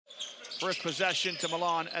First possession to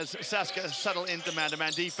Milan as Cska settle into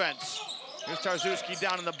man-to-man defense. Here's Tarczewski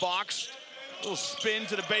down in the box. A little spin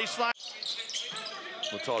to the baseline.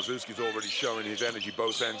 Well, Tarczewski's already showing his energy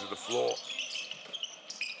both ends of the floor.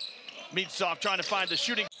 Mitsov trying to find the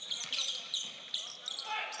shooting.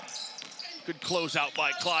 Good closeout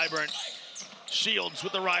by Clyburn. Shields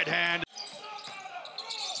with the right hand.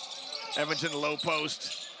 Evans in the low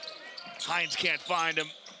post. Hines can't find him.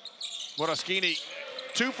 Moraskini,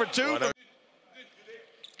 2 for 2.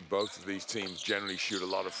 Both of these teams generally shoot a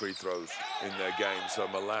lot of free throws in their game, so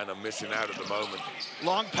Milan are missing out at the moment.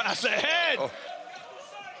 Long pass ahead. Oh.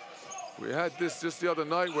 We had this just the other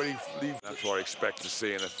night where that's what I expect to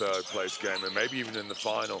see in a third-place game, and maybe even in the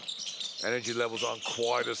final. Energy levels aren't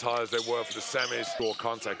quite as high as they were for the semis. Score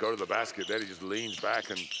contact, go to the basket. Then he just leans back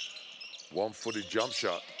and one-footed jump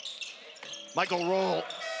shot. Michael Roll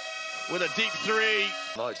with a deep three.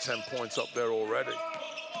 10 points up there already.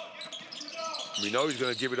 We know he's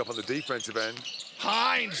going to give it up on the defensive end.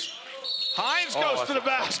 Hines goes to the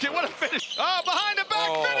basket. What a finish. Oh, behind the back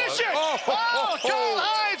finisher. Oh, Kyle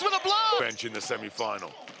Hines with a block. Bench in the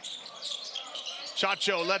semifinal.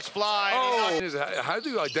 Chacho lets fly. How do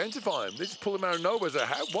you identify him? They just pull him out of nowhere.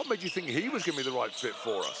 What made you think he was going to be the right fit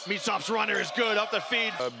for us? Mitsov's runner is good up the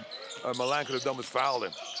feed. Milan could have done was foul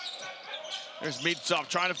him. There's Mitsov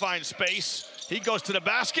trying to find space. He goes to the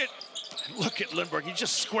basket. Look at Lundberg. He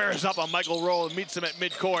just squares up on Michael Roll and meets him at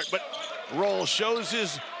midcourt. But Roll shows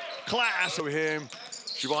his class. So him,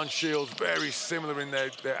 Siobhan Shields, very similar in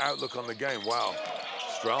their outlook on the game. Wow.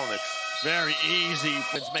 Strelnick. Very easy.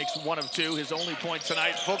 Makes 1 of 2, his only point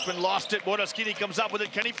tonight. Folkman lost it. Moraskini comes up with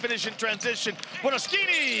it. Can he finish in transition?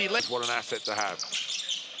 Moraskini! What an asset to have.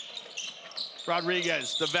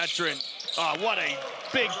 Rodriguez, the veteran. Oh, what a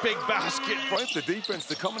big basket. The defense,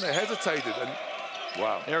 they're coming, they hesitated. And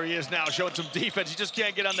wow. There he is now, showing some defense. He just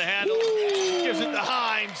can't get on the handle. Gives it to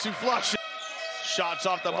Hines, who flushes. Shots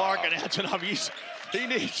off the mark, and Antonov, he's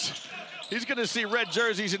going to see red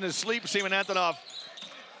jerseys in his sleep, Seaman Antonov.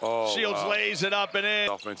 Shields lays it up and in.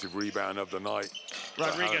 Offensive rebound of the night.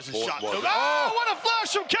 Rodriguez's shot. What a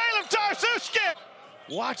flash from Caleb Tarczewski!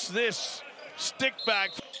 Watch this stick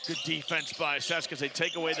back. Good defense by Cska as they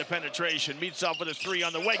take away the penetration. Mitsov with a 3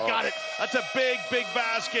 on the way. Got it. That's a big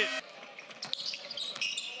basket.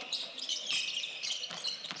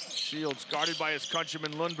 Shields guarded by his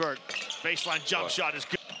countryman Lundberg. Baseline jump shot is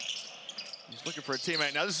good. He's looking for a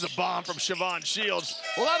teammate. Now this is a bomb from Siobhan Shields.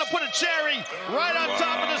 Well, that'll put a cherry right on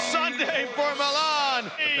top of the sundae for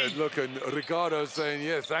Milan. And look, and Ricardo saying,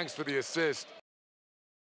 yeah, thanks for the assist.